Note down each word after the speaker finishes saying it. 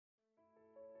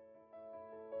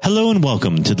Hello and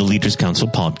welcome to the Leaders Council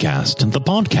podcast, the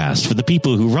podcast for the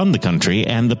people who run the country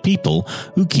and the people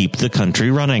who keep the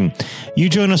country running. You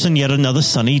join us on yet another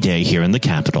sunny day here in the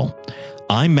capital.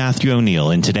 I'm Matthew O'Neill,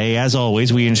 and today, as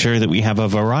always, we ensure that we have a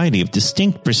variety of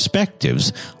distinct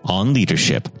perspectives on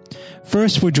leadership.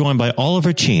 First, we're joined by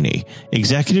Oliver Cheney,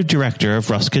 Executive Director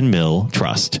of Ruskin Mill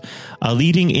Trust, a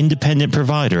leading independent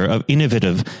provider of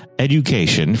innovative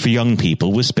education for young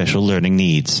people with special learning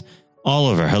needs.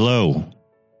 Oliver, hello.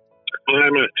 Hi,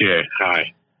 Matthew.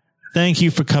 Hi. Thank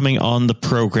you for coming on the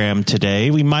program today.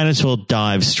 We might as well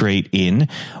dive straight in.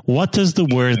 What does the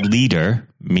word leader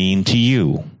mean to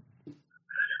you?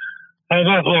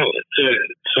 Well,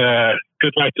 it's a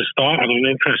good way to start and an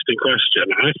interesting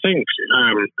question. I think,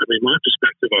 my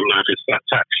perspective on that is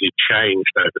that's actually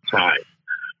changed over time.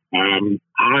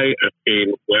 I have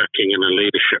been working in a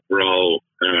leadership role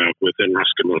within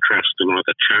Ruskin Mill Trust and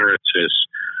other charities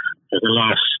for the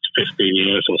last 15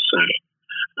 years or so.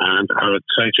 And I would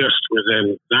say just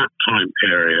within that time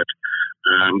period,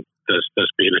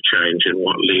 there's been a change in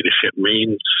what leadership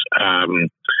means,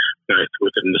 both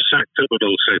within the sector, but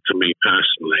also to me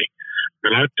personally.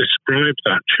 And I'd describe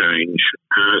that change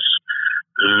as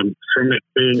from it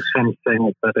being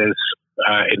something that is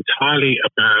entirely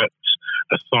about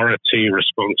authority,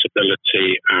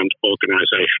 responsibility, and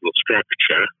organizational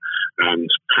structure and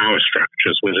power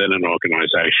structures within an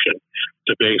organization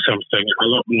to being something a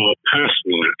lot more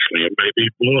personal, actually, and maybe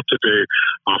more to do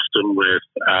often with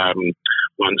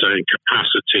one's own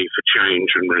capacity for change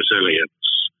and resilience.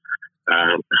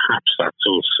 Perhaps that's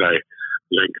also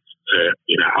linked to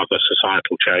other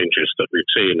societal changes that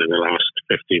we've seen in the last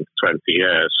 15 to 20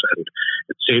 years. And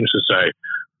it seems as though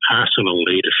personal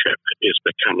leadership is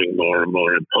becoming more and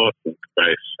more important,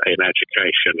 both in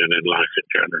education and in life in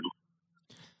general.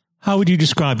 How would you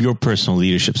describe your personal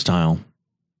leadership style?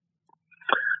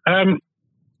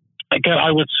 Again,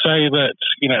 I would say that,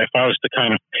 if I was to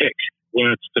kind of pick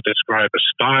words to describe a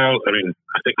style,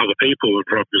 I think other people would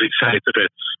probably say that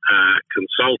it's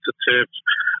consultative,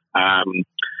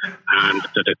 and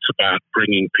that it's about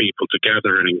bringing people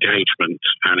together and engagement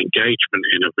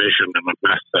in a vision and a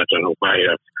method and a way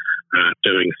of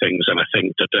doing things and a thing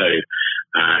to do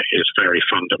is very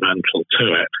fundamental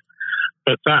to it.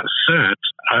 But that said,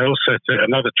 I also think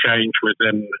another change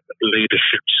within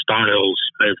leadership styles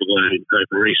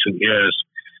over recent years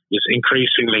is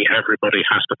increasingly everybody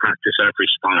has to practice every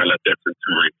style at different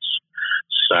times.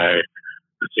 So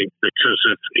I think because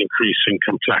of increasing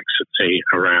complexity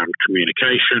around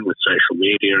communication with social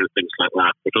media and things like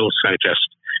that, but also just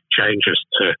changes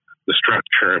to the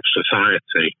structure of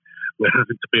society, we're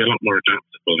having to be a lot more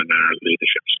adaptable in our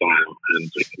leadership style, and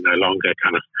we can no longer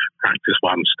kind of practice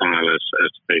one style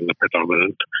as being the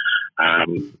predominant.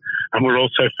 And we're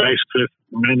also faced with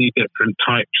many different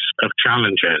types of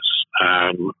challenges.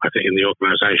 I think in the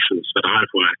organizations that I've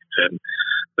worked in,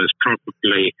 there's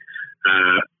probably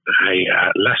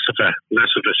less of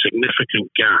a significant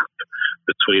gap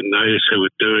between those who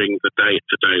are doing the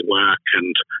day-to-day work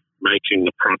and making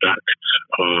the product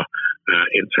or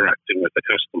interacting with the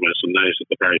customers, and those at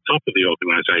the very top of the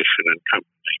organization and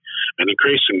company. And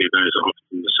increasingly, those are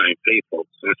often the same people.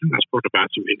 So I think that's brought about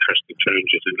some interesting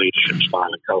changes in leadership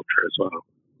style and culture as well.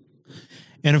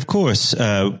 And of course,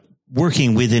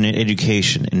 working within an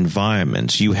education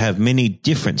environment, you have many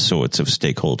different sorts of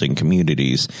stakeholding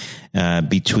communities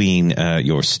between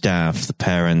your staff, the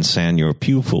parents, and your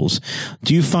pupils.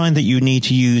 Do you find that you need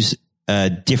to use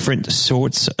different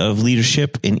sorts of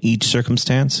leadership in each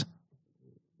circumstance?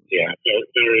 Yeah,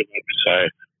 very much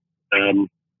so.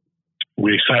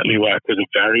 We certainly work with a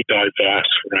very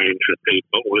diverse range of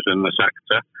people within the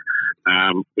sector.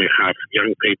 We have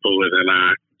young people within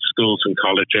our schools and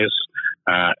colleges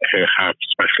who have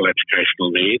special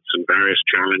educational needs and various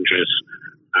challenges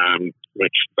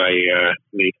which they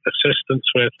need assistance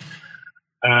with.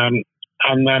 And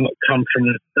then come from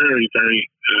a very, very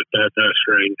diverse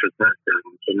range of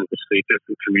backgrounds, and obviously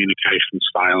different communication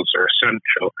styles are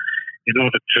essential in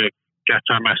order to get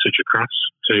our message across,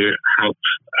 to help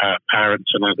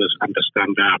parents and others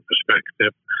understand our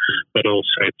perspective, but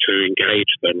also to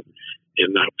engage them in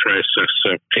that process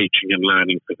of teaching and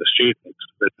learning for the students.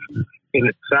 But in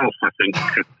itself, I think,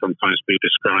 could sometimes be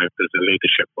described as a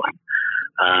leadership one.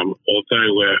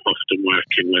 Although we're often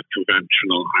working with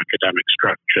conventional academic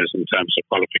structures in terms of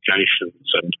qualifications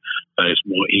and those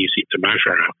more easy to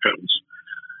measure outcomes,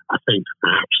 I think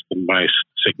perhaps the most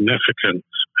significant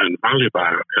and valuable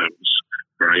outcomes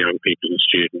for our young people and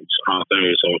students are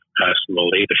those of personal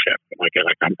leadership. And again,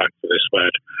 I come back to this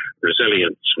word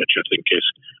resilience, which I think is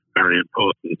very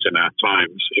important in our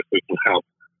times. If we can help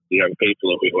the young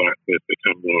people that we work with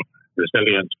become more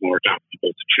resilient, more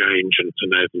adaptable to change and to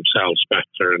know themselves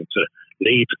better and to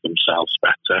lead themselves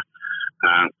better,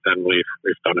 then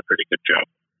we've done a pretty good job.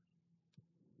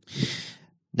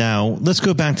 Now, let's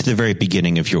go back to the very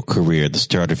beginning of your career, the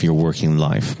start of your working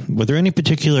life. Were there any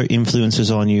particular influences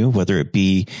on you, whether it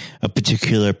be a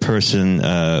particular person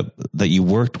that you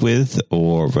worked with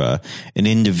or an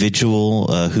individual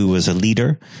who was a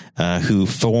leader who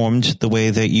formed the way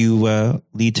that you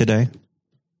lead today?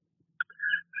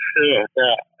 Sure.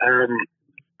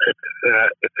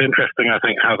 It's interesting, I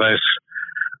think, how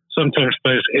sometimes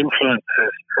those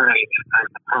influences change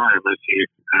over time as you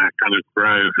kind of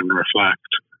grow and reflect.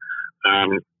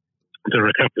 There are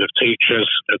a couple of teachers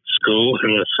at school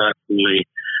who are certainly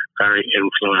very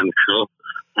influential.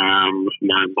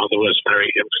 My mother was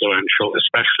very influential,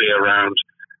 especially around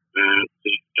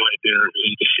the idea of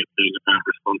leadership being about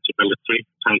responsibility,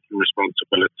 taking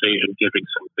responsibility and giving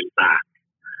something back.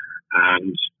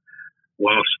 And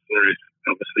whilst there is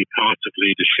obviously part of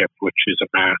leadership which is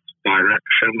about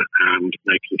direction and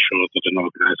making sure that an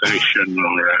organisation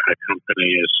or a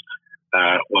company is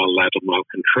well led and well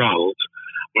controlled,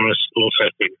 I also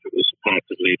think that there's a part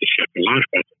of leadership, a large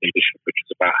part of leadership, which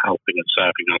is about helping and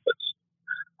serving others.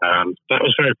 That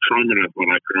was very prominent when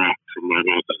I grew up from my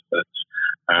mother, that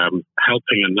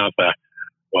helping another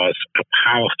was a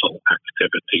powerful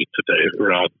activity to do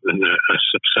rather than a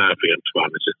subservient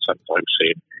one, as it's sometimes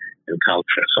seen in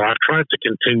culture. So I've tried to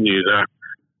continue that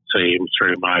theme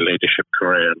through my leadership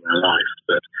career and my life,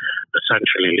 that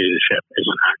essentially leadership is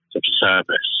an act of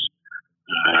service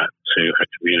to a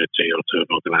community or to an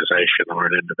organisation or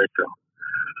an individual.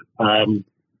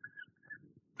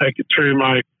 Through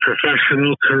my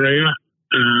professional career,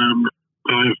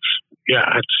 I've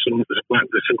had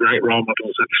worked with some great role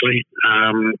models, actually,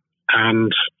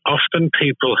 and often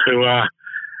people who are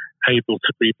able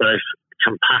to be both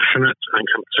compassionate and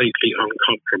completely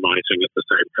uncompromising at the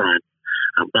same time.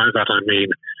 And by that I mean,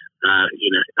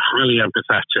 highly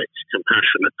empathetic,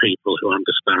 compassionate people who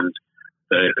understand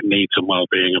the needs and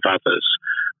well-being of others,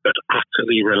 but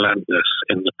utterly relentless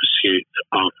in the pursuit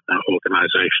of our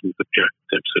organisation's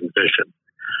objectives and vision.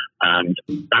 And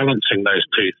balancing those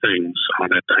two things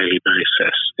on a daily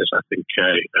basis is, I think,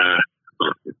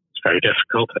 it's very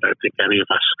difficult. I don't think any of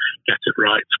us get it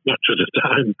right much of the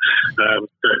time,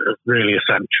 but really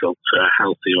essential to a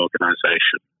healthy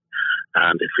organisation.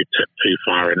 And if we tip too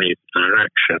far in either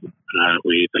direction,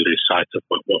 we either lose sight of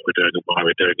what we're doing and why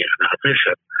we're doing it and our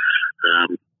vision,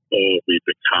 or we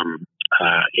become,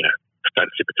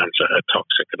 potentially becomes a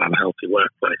toxic and unhealthy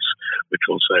workplace, which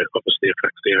also obviously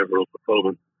affects the overall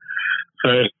performance. So,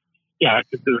 I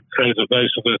could say that those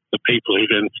are the people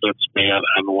who've influenced me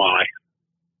and why.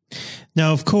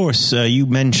 Now, of course, you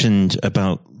mentioned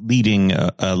about leading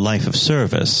a life of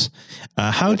service.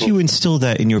 How do you instill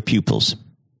that in your pupils?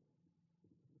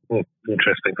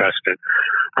 Interesting question.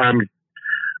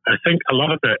 I think a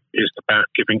lot of it is about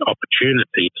giving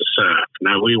opportunity to serve.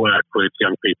 Now, we work with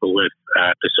young people with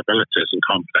disabilities and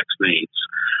complex needs.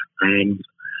 And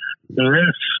there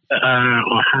is,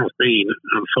 or has been,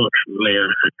 unfortunately,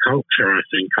 a culture, I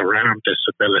think, around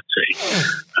disability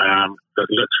that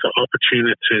looks for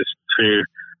opportunities to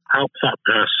help that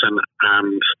person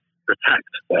and protect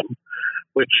them,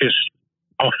 which is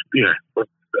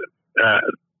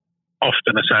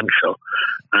often essential,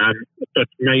 but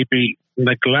maybe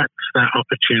neglects their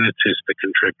opportunities to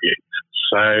contribute.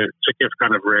 So to give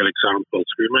kind of real examples,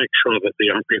 we make sure that the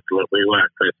young people that we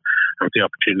work with have the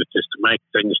opportunities to make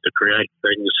things, to create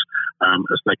things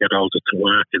as they get older, to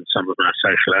work in some of our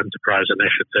social enterprise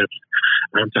initiatives,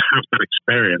 and to have that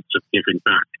experience of giving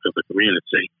back to the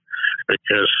community.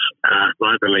 Because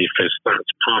my belief is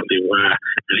that's partly where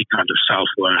any kind of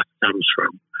self-worth comes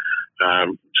from.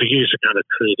 To use a kind of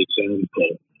crude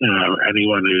example,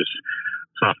 anyone who's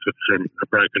suffered from a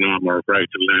broken arm or a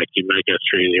broken leg, you may go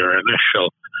through your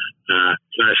initial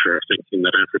pleasure of thinking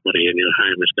that everybody in your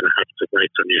home is going to have to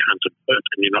wait on your hand and foot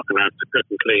and you're not going to have to cook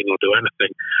and clean or do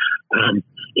anything.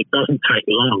 It doesn't take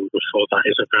long before that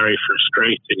is a very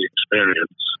frustrating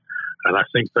experience. And I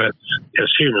think that as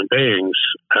human beings,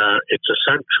 it's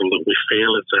essential that we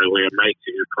feel as though we are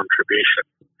making a contribution.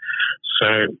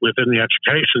 So within the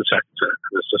education sector,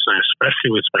 and as I say,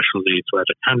 especially with special needs, where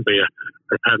there can be a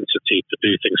propensity to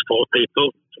do things for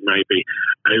people, to maybe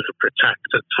overprotect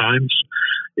at times,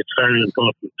 it's very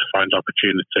important to find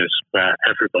opportunities where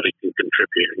everybody can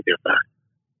contribute and give back.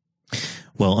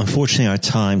 Well, unfortunately, our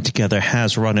time together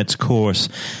has run its course.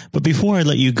 But before I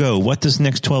let you go, what does the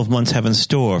next 12 months have in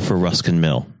store for Ruskin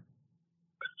Mill?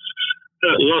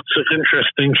 Lots of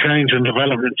interesting change and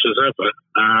developments as ever.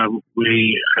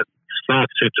 We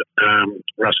started,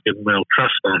 Ruskin Mill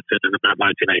Trust started in about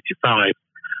 1985.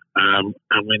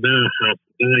 And we now have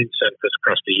 9 centres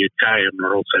across the UK, and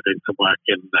we're also doing some work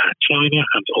in China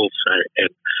and also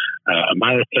in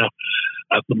America.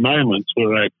 At the moment,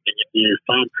 we're opening a new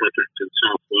farm project in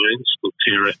South Wales called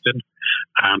Tieritten,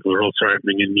 and we're also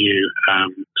opening a new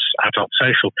adult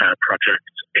social care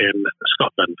project in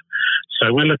Scotland.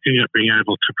 So we're looking at being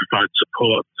able to provide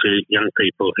support to young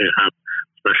people who have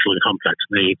special and complex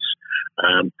needs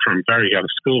from very young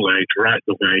school age right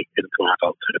the way into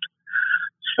adulthood.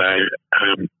 So,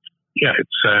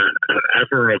 it's an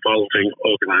ever-evolving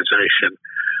organisation.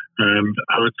 And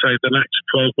I would say the next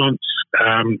 12 months,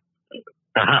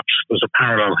 perhaps there's a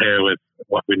parallel here with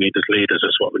what we need as leaders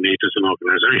as what we need as an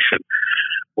organisation.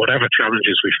 Whatever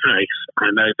challenges we face, I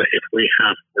know that if we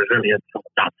have resilience and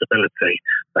adaptability,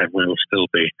 then we will still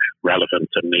be relevant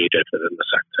and needed within the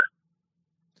sector.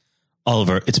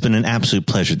 Oliver, it's been an absolute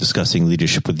pleasure discussing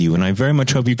leadership with you, and I very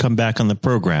much hope you come back on the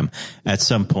program at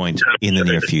some point in the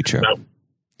near future.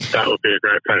 That would be a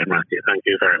great pleasure, Matthew. Thank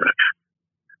you very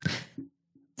much.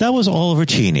 That was Oliver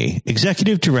Cheney,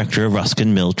 Executive Director of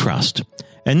Ruskin Mill Trust.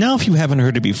 And now, if you haven't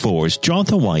heard it before, is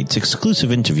Jonathan White's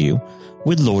exclusive interview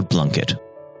with Lord Blunkett.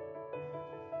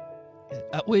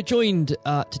 We're joined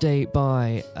today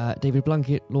by David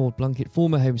Blunkett, Lord Blunkett,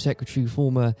 former Home Secretary,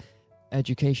 former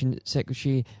Education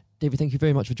Secretary. David, thank you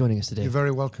very much for joining us today. You're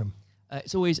very welcome.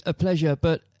 It's always a pleasure,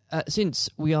 but since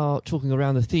we are talking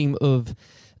around the theme of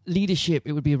leadership,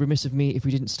 it would be remiss of me if we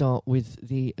didn't start with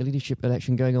the leadership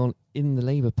election going on in the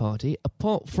Labour Party.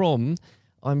 Apart from,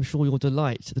 I'm sure, your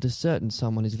delight that a certain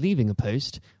someone is leaving a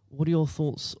post, what are your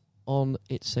thoughts on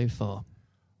it so far?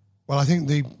 Well, I think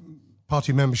the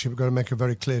party membership are going to make a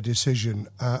very clear decision.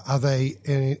 Are they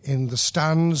in the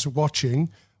stands watching,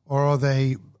 or are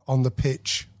they on the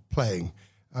pitch playing?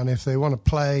 And if they want to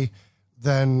play,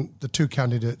 then the 2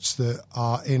 candidates that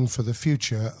are in for the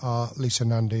future are Lisa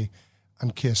Nandy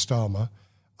and Keir Starmer.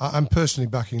 I'm personally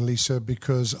backing Lisa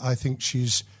because I think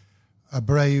she's a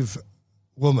brave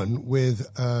woman with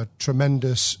a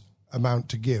tremendous amount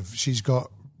to give. She's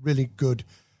got really good,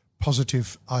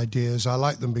 positive ideas. I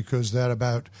like them because they're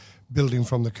about building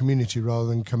from the community rather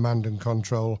than command and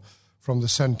control from the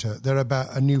centre. They're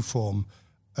about a new form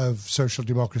of social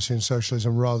democracy and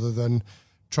socialism rather than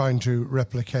trying to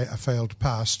replicate a failed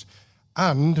past,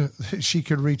 and she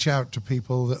can reach out to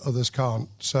people that others can't.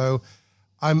 So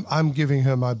I'm giving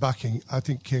her my backing. I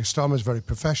think Keir Starmer is very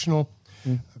professional,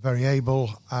 very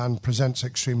able, and presents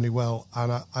extremely well,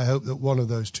 and I hope that one of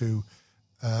those two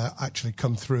actually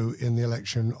come through in the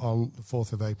election on the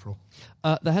 4th of April.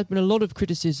 There has been a lot of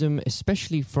criticism,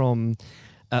 especially from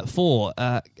for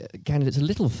candidates a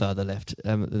little further left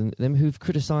than them, who've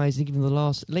criticised even the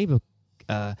last Labour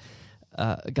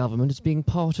government as being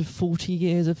part of 40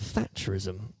 years of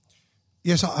Thatcherism.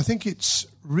 Yes, I think it's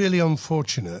really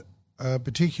unfortunate,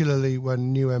 particularly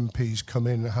when new MPs come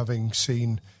in having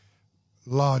seen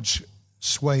large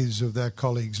swathes of their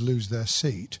colleagues lose their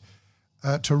seat,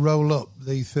 to roll up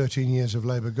the 13 years of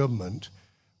Labour government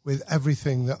with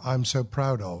everything that I'm so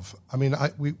proud of. I mean,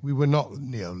 we were not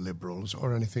neoliberals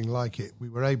or anything like it. We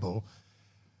were able,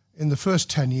 in the first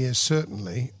 10 years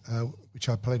certainly, which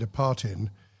I played a part in,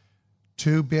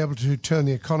 to be able to turn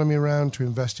the economy around, to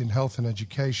invest in health and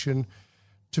education,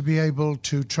 to be able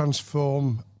to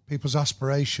transform people's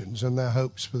aspirations and their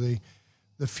hopes for the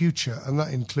future. And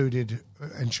that included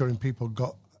ensuring people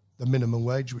got the minimum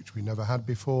wage, which we never had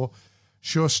before,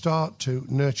 Sure Start to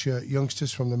nurture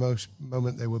youngsters from the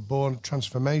moment they were born,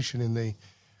 transformation in the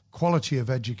quality of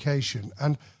education.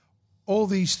 And all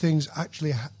these things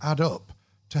actually add up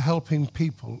to helping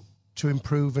people to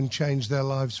improve and change their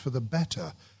lives for the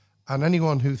better. And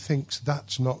anyone who thinks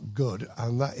that's not good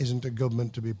and that isn't a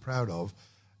government to be proud of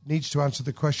needs to answer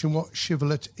the question, what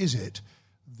shibboleth is it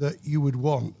that you would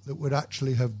want that would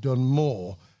actually have done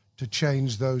more to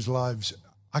change those lives?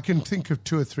 I can think of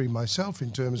 2 or 3 myself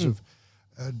in terms of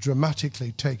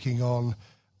dramatically taking on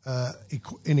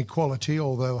inequality,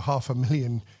 although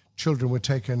 500,000 children were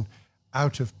taken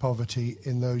out of poverty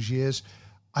in those years.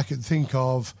 I can think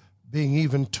of being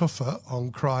even tougher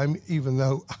on crime, even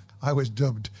though I was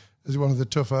dubbed as one of the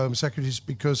tougher Home Secretaries,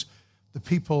 because the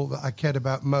people that I cared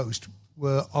about most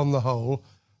were, on the whole,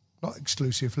 not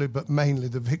exclusively, but mainly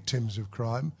the victims of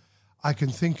crime. I can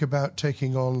think about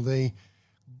taking on the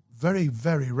very,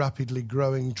 very rapidly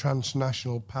growing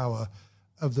transnational power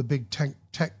of the big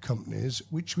tech companies,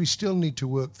 which we still need to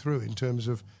work through in terms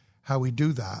of how we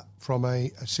do that from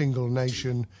a single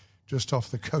nation just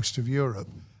off the coast of Europe,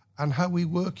 and how we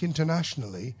work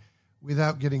internationally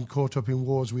without getting caught up in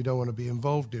wars we don't want to be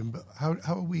involved in. But how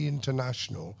are we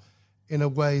international in a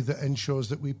way that ensures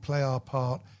that we play our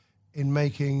part in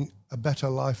making a better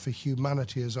life for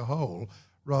humanity as a whole,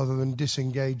 rather than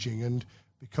disengaging and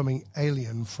becoming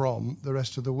alien from the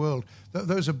rest of the world.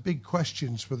 Those are big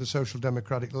questions for the social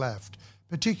democratic left,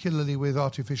 particularly with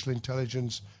artificial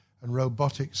intelligence and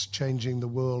robotics changing the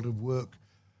world of work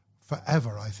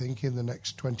forever, I think, in the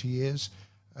next 20 years.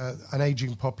 An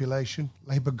ageing population.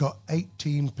 Labour got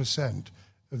 18%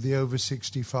 of the over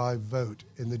 65 vote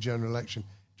in the general election.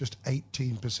 Just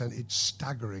 18%. It's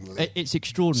staggeringly... It's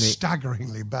extraordinary.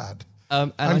 Staggeringly bad.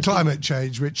 And climate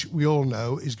change, which we all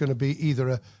know is going to be either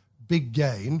a big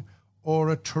gain or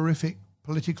a terrific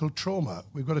political trauma.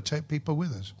 We've got to take people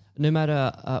with us. No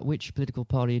matter which political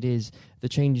party it is, the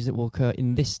changes that will occur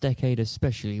in this decade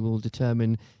especially will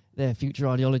determine their future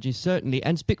ideologies, certainly.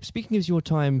 And speaking of your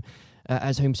time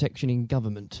as Home Secretary in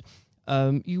government,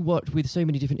 you worked with so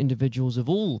many different individuals of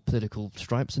all political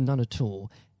stripes and none at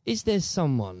all. Is there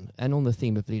someone, and on the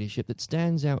theme of leadership, that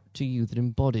stands out to you that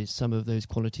embodies some of those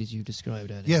qualities you described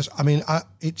earlier? Yes, I mean,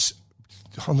 it's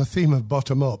on the theme of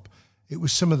bottom-up. It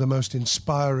was some of the most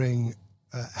inspiring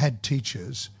head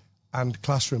teachers and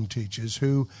classroom teachers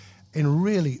who, in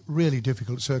really, really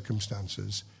difficult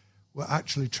circumstances, were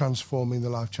actually transforming the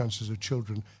life chances of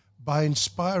children by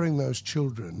inspiring those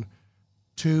children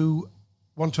to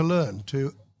want to learn,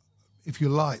 to, if you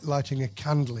like, lighting a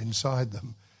candle inside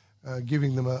them,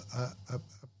 giving them a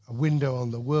window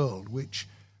on the world, which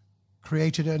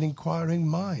created an inquiring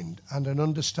mind and an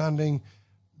understanding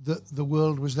that the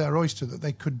world was their oyster, that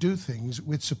they could do things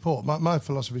with support. My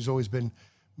philosophy has always been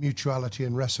mutuality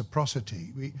and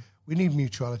reciprocity. We need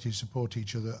mutuality to support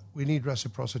each other. We need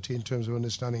reciprocity in terms of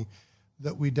understanding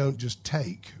that we don't just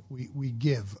take, we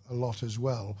give a lot as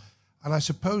well. And I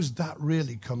suppose that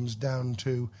really comes down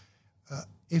to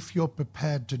if you're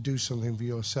prepared to do something for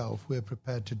yourself, we're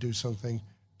prepared to do something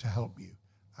to help you.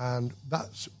 And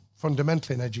that's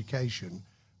fundamentally in education,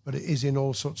 but it is in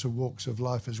all sorts of walks of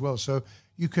life as well. So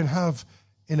you can have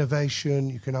innovation,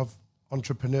 you can have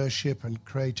entrepreneurship and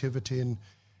creativity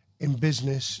in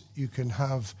business, you can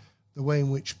have the way in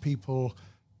which people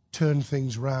turn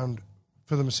things around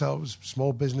for themselves.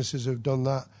 Small businesses have done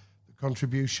that, the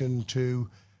contribution to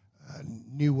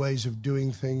new ways of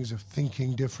doing things, of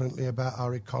thinking differently about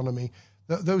our economy.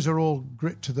 Those are all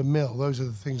grit to the mill. Those are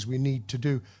the things we need to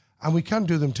do. And we can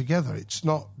do them together. It's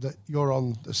not that you're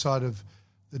on the side of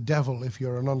the devil if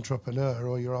you're an entrepreneur,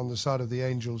 or you're on the side of the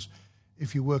angels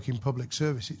if you work in public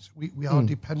services. We are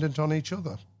dependent on each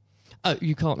other.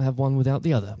 You can't have one without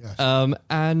the other. Yes.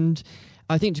 And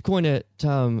I think, to coin a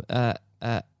term,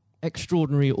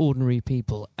 extraordinary, ordinary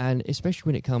people, and especially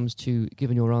when it comes to,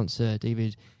 given your answer,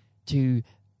 David, to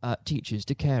teachers,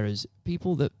 to carers,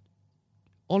 people that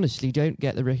honestly don't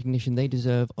get the recognition they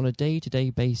deserve on a day-to-day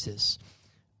basis.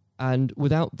 And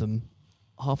without them,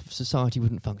 half of society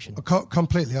wouldn't function.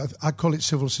 Completely. I call it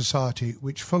civil society,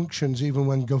 which functions even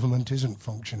when government isn't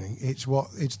functioning. It's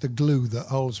the glue that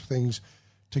holds things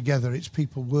together. It's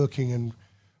people working and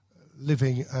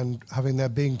living and having their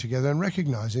being together and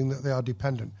recognising that they are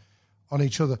dependent on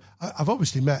each other. I've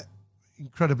obviously met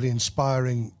incredibly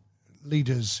inspiring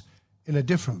leaders in a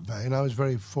different vein. I was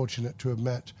very fortunate to have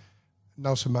met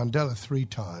Nelson Mandela 3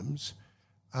 times.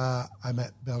 I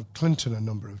met Bill Clinton a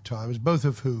number of times, both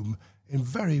of whom, in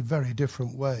very, very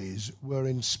different ways, were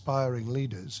inspiring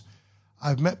leaders.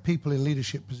 I've met people in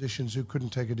leadership positions who couldn't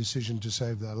take a decision to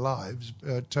save their lives.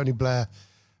 Tony Blair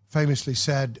famously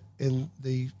said in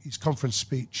his conference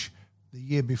speech the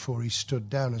year before he stood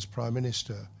down as Prime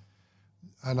Minister,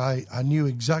 and I knew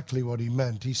exactly what he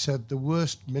meant. He said the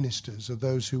worst ministers are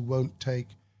those who won't take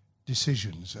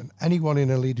decisions, and anyone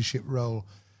in a leadership role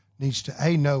needs to,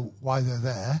 A, know why they're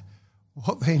there,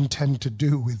 what they intend to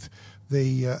do with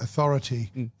the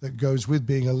authority that goes with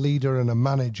being a leader and a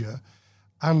manager,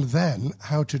 and then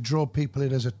how to draw people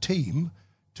in as a team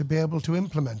to be able to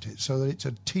implement it so that it's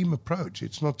a team approach.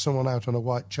 It's not someone out on a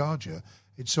white charger.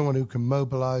 It's someone who can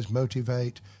mobilise,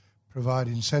 motivate, provide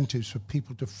incentives for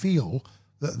people to feel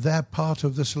that they're part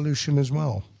of the solution as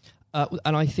well.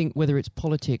 And I think whether it's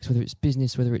politics, whether it's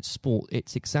business, whether it's sport,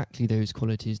 it's exactly those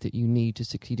qualities that you need to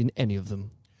succeed in any of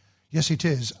them. Yes, it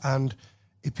is. And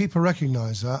if people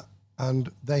recognise that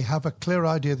and they have a clear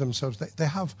idea themselves, they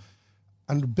have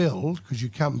and build, because you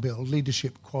can build,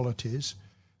 leadership qualities.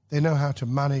 They know how to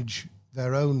manage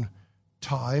their own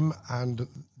time and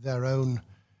their own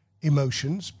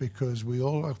emotions, because we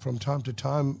all, from time to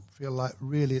time, feel like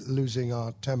really losing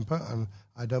our temper, and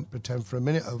I don't pretend for a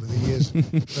minute over the years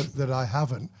that I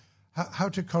haven't. How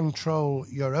to control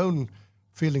your own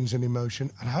feelings and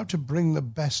emotion, and how to bring the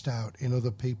best out in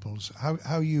other people's.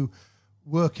 How you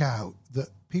work out that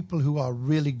people who are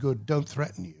really good don't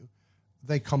threaten you,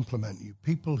 they compliment you.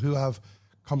 People who have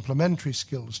complementary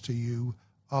skills to you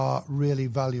are really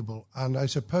valuable. And I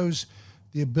suppose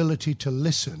the ability to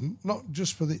listen, not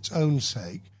just for its own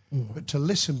sake, but to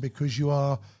listen because you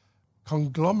are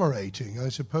conglomerating, I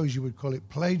suppose you would call it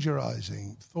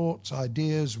plagiarizing, thoughts,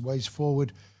 ideas, ways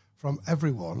forward from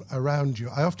everyone around you.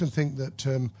 I often think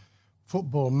that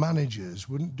football managers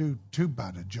wouldn't do too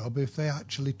bad a job if they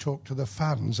actually talked to the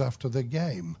fans after the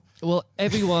game. Well,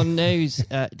 everyone knows,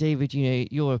 David,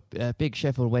 you're a big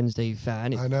Sheffield Wednesday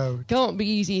fan. I know. Can't be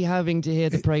easy having to hear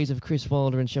the praise of Chris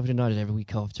Wilder and Sheffield United every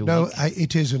week after week. No,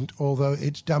 it isn't, although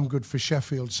it's damn good for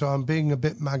Sheffield, so I'm being a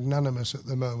bit magnanimous at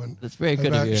the moment. That's very good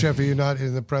about of you. Sheffield United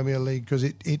in the Premier League, because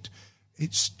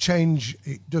it's change.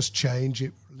 It does change.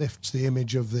 It lifts the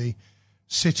image of the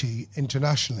city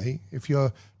internationally. If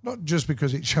you're not just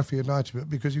because it's Sheffield United, but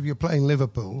because if you're playing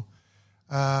Liverpool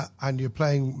and you're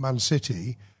playing Man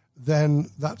City, then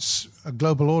that's a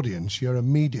global audience. You're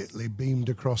immediately beamed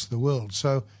across the world.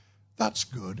 So that's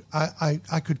good.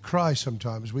 I could cry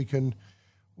sometimes. We can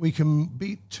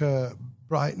beat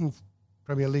Brighton,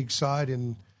 Premier League side,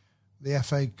 in the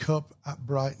FA Cup at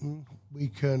Brighton. We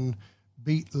can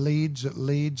beat Leeds at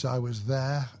Leeds. I was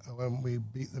there when we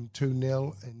beat them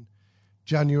 2-0 in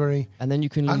January. And then you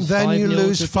can lose 5-0. And then you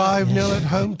lose 5-0 at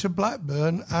home to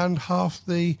Blackburn, and half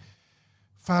the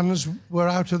fans were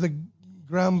out of the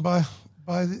ground by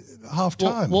half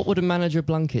time. What would a manager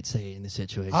Blunkett say in this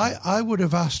situation? I would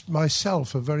have asked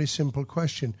myself a very simple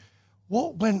question.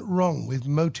 What went wrong with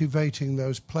motivating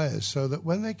those players so that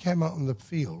when they came out on the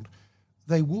field,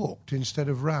 they walked instead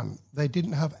of ran? They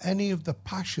didn't have any of the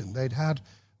passion they'd had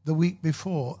the week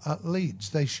before at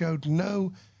Leeds. They showed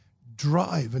no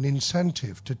drive and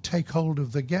incentive to take hold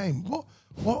of the game.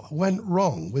 What went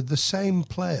wrong with the same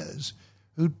players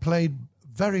who'd played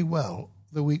very well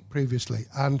the week previously?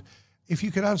 And if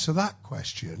you could answer that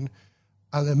question,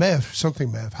 and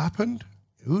something may have happened,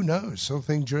 who knows,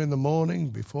 something during the morning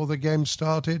before the game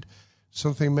started,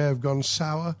 something may have gone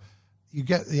sour. You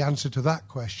get the answer to that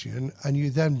question, and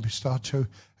you then start to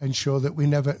ensure that we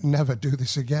never do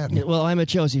this again. Yeah, well, I'm a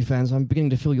Chelsea fan, so I'm beginning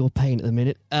to feel your pain at the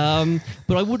minute.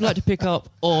 But I would like to pick up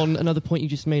on another point you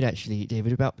just made, actually,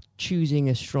 David, about choosing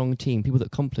a strong team, people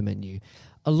that complement you.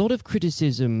 A lot of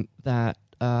criticism that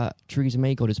Theresa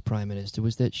May got as Prime Minister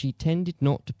was that she tended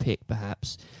not to pick,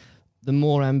 perhaps, the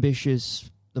more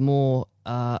ambitious, the more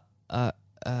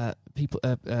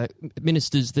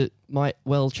ministers that might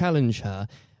well challenge her.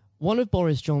 One of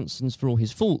Boris Johnson's, for all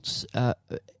his faults,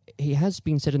 he has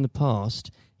been said in the past,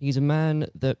 he's a man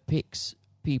that picks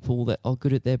people that are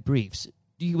good at their briefs.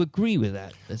 Do you agree with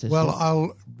that? Well,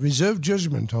 I'll reserve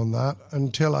judgment on that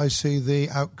until I see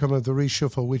the outcome of the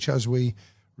reshuffle, which, as we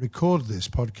record this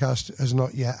podcast, has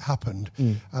not yet happened.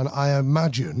 And I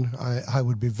imagine I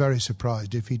would be very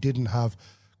surprised if he didn't have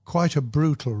quite a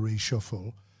brutal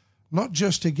reshuffle, not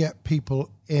just to get people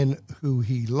in who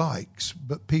he likes,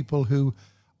 but people who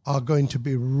are going to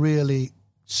be really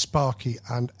sparky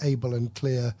and able and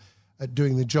clear at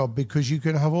doing the job, because you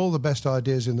can have all the best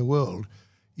ideas in the world,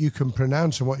 you can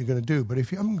pronounce on what you're going to do, but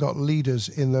if you haven't got leaders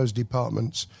in those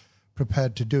departments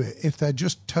prepared to do it, if they're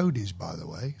just toadies, by the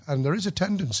way, and there is a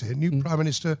tendency, a new Prime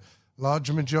Minister, large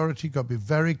majority, got to be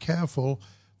very careful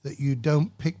that you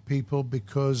don't pick people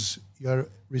because you're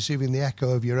receiving the echo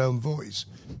of your own voice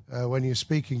when you're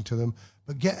speaking to them,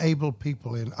 but get able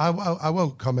people in. I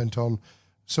won't comment on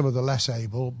some of the less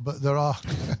able, but there are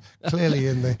clearly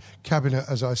in the cabinet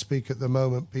as I speak at the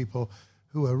moment people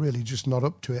who are really just not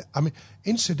up to it. I mean,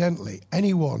 incidentally,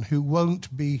 anyone who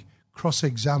won't be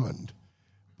cross-examined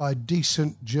by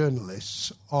decent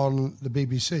journalists on the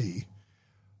BBC,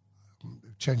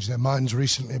 who've changed their minds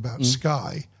recently about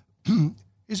Sky,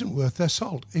 isn't worth their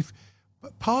salt.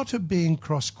 But part of being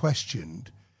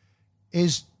cross-questioned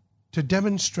is to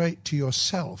demonstrate to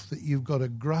yourself that you've got a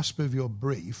grasp of your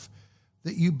brief,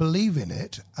 that you believe in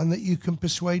it, and that you can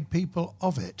persuade people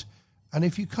of it. And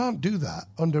if you can't do that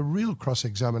under real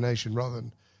cross-examination, rather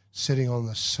than sitting on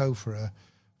the sofa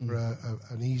for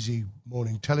an easy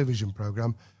morning television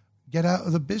program, get out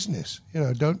of the business.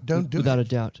 Don't do it. Without a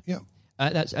doubt. Yeah.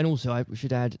 And also, I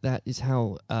should add, that is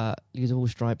how Leaders of All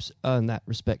Stripes earn that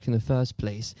respect in the first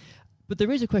place. But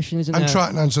there is a question, isn't there? And try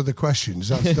and answer the questions.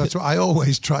 That's what I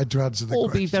always tried to answer the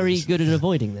questions. Or be very good at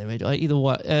avoiding them. Either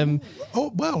way.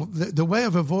 The way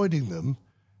of avoiding them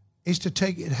is to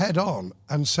take it head on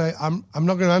and say, I'm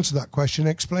not going to answer that question,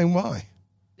 explain why.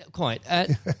 Quite.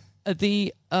 And I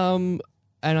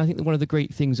think that one of the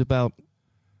great things about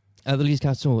the Leaders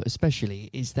Council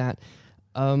especially is that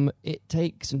it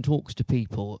takes and talks to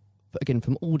people again,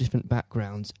 from all different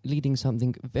backgrounds, leading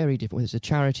something very different, whether it's a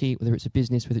charity, whether it's a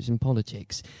business, whether it's in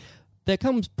politics. There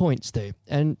comes points, though,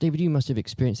 and David, you must have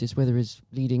experienced this, whether it's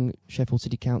leading Sheffield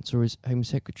City Council or as Home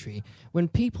Secretary, when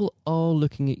people are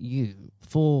looking at you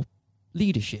for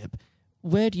leadership,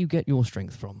 where do you get your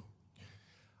strength from?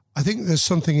 I think there's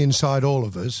something inside all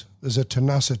of us. There's a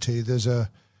tenacity, there's an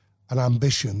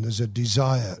ambition, there's a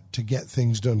desire to get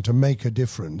things done, to make a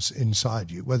difference inside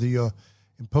you, whether you're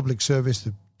in public service,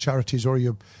 the charities, or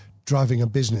you're driving a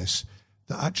business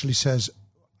that actually says,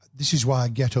 this is why I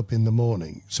get up in the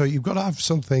morning. So you've got to have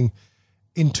something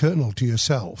internal to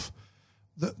yourself.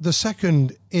 The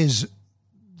second is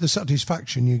the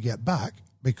satisfaction you get back,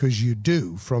 because you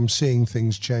do, from seeing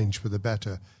things change for the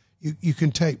better. You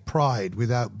can take pride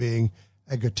without being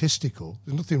egotistical.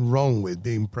 There's nothing wrong with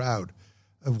being proud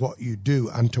of what you do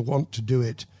and to want to do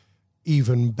it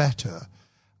even better.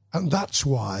 And that's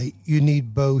why you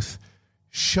need both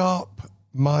sharp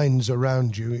minds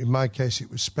around you. In my case,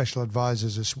 it was special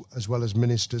advisors as well as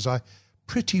ministers. I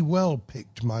pretty well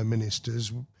picked my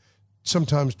ministers.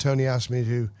 Sometimes Tony asked me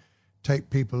to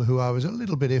take people who I was a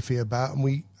little bit iffy about, and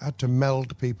we had to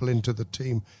meld people into the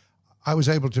team. I was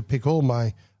able to pick all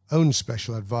my own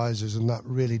special advisors, and that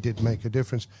really did make a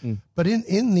difference. But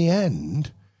in the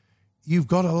end, you've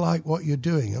got to like what you're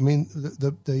doing. I mean,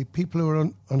 the people who are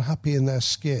unhappy in their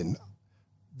skin,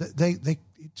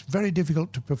 it's very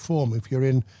difficult to perform if you're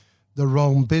in the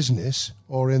wrong business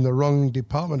or in the wrong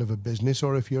department of a business,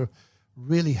 or if you're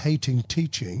really hating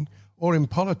teaching, or in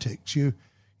politics, you're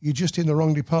just in the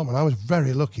wrong department. I was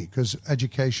very lucky because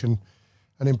education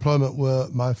and employment were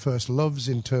my first loves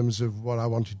in terms of what I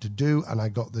wanted to do, and I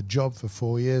got the job for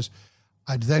 4 years.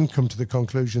 I'd then come to the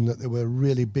conclusion that there were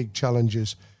really big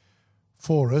challenges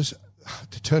for us.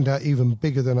 It turned out even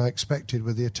bigger than I expected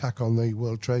with the attack on the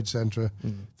World Trade Center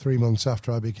 3 months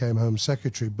after I became Home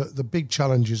Secretary. But the big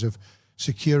challenges of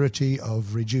security,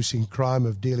 of reducing crime,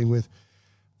 of dealing with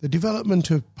the development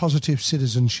of positive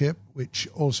citizenship, which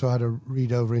also had a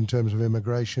read over in terms of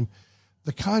immigration,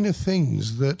 the kind of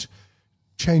things that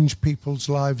change people's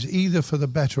lives either for the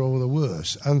better or the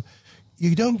worse. And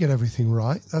you don't get everything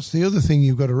right. That's the other thing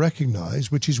you've got to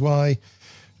recognise, which is why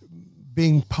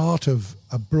being part of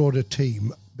a broader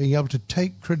team, being able to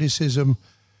take criticism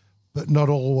but not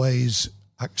always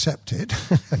accept it,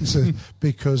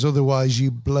 because otherwise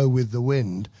you blow with the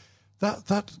wind, that's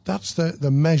the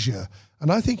measure.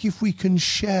 And I think if we can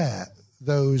share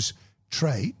those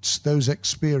traits, those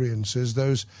experiences,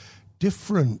 those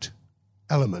different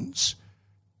elements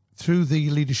through the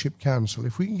Leadership Council,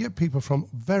 if we can get people from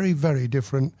very, very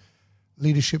different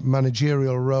leadership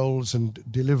managerial roles and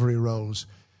delivery roles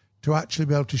to actually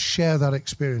be able to share that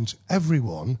experience,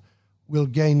 everyone will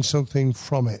gain something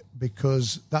from it,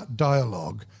 because that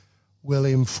dialogue will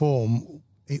inform,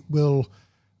 it will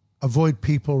avoid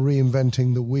people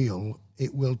reinventing the wheel,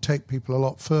 it will take people a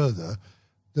lot further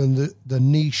than the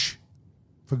niche,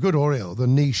 for good or ill, the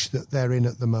niche that they're in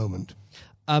at the moment.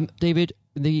 David,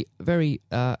 in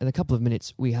a couple of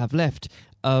minutes we have left,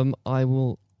 I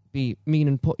will be mean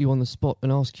and put you on the spot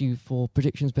and ask you for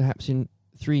predictions perhaps in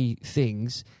 3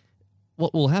 things.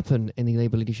 What will happen in the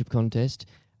Labour leadership contest?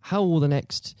 How will the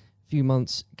next few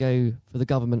months go for the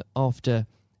government after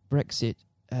Brexit,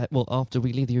 after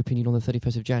we leave the European Union on the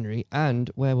 31st of January? And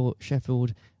where will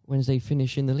Sheffield Wednesday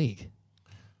finish in the league?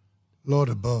 Lord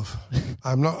above.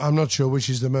 I'm not sure which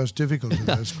is the most difficult of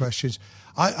those questions.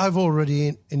 I've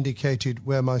already indicated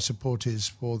where my support is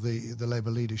for the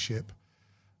Labour leadership.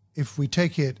 If we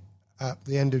take it at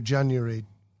the end of January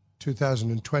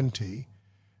 2020,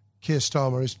 Keir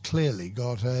Starmer has clearly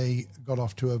got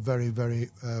off to a very, very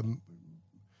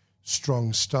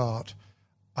strong start.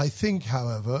 I think,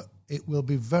 however, it will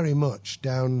be very much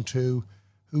down to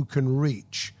who can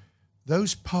reach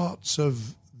those parts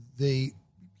of the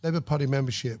Labour Party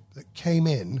membership that came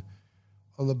in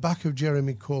on the back of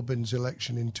Jeremy Corbyn's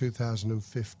election in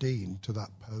 2015 to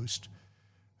that post,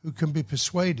 who can be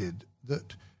persuaded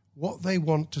that what they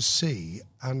want to see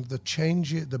and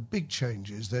the big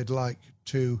changes they'd like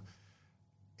to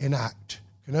enact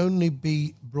can only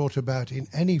be brought about in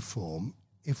any form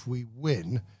if we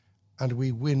win, and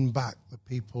we win back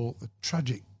the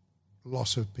tragic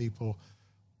loss of people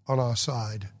on our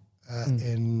side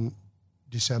in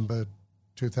December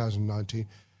 2019,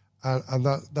 and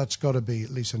that's got to be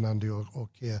Lisa Nandy or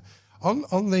Keir.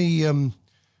 On the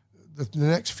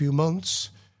next few months,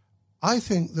 I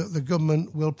think that the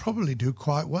government will probably do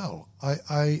quite well.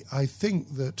 I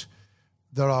think that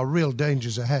there are real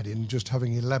dangers ahead in just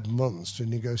having 11 months to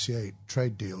negotiate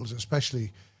trade deals,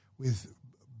 especially with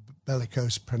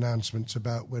bellicose pronouncements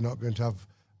about we're not going to have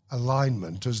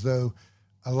alignment, as though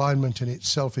alignment in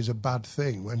itself is a bad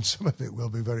thing when some of it will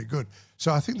be very good.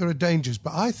 So I think there are dangers,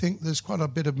 but I think there's quite a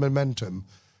bit of momentum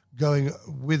going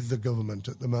with the government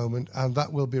at the moment, and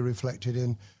that will be reflected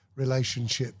in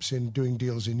relationships, in doing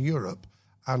deals in Europe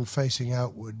and facing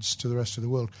outwards to the rest of the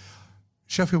world.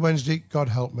 Sheffield Wednesday, God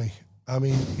help me. I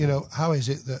mean, how is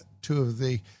it that two of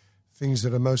the things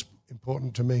that are most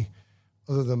important to me,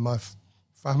 other than my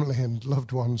family and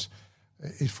loved ones,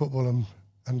 is football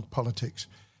and politics?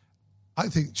 I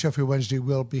think Sheffield Wednesday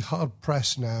will be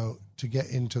hard-pressed now to get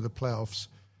into the playoffs.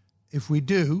 If we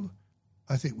do,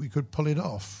 I think we could pull it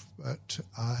off, but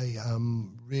I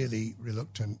am really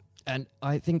reluctant. And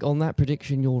I think on that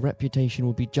prediction, your reputation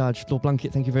will be judged. Lord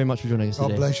Blunkett, thank you very much for joining us today.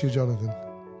 God bless you, Jonathan.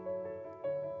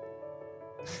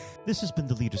 This has been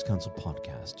the Leaders' Council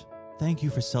podcast. Thank you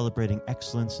for celebrating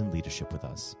excellence in leadership with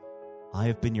us. I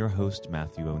have been your host,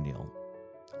 Matthew O'Neill.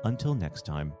 Until next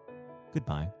time,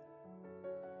 goodbye.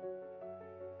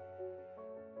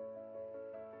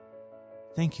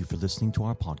 Thank you for listening to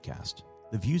our podcast.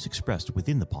 The views expressed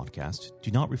within the podcast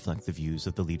do not reflect the views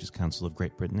of the Leaders' Council of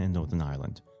Great Britain and Northern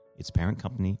Ireland, its parent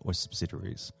company or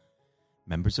subsidiaries,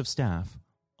 members of staff,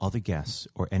 other guests,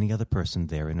 or any other person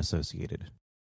therein associated.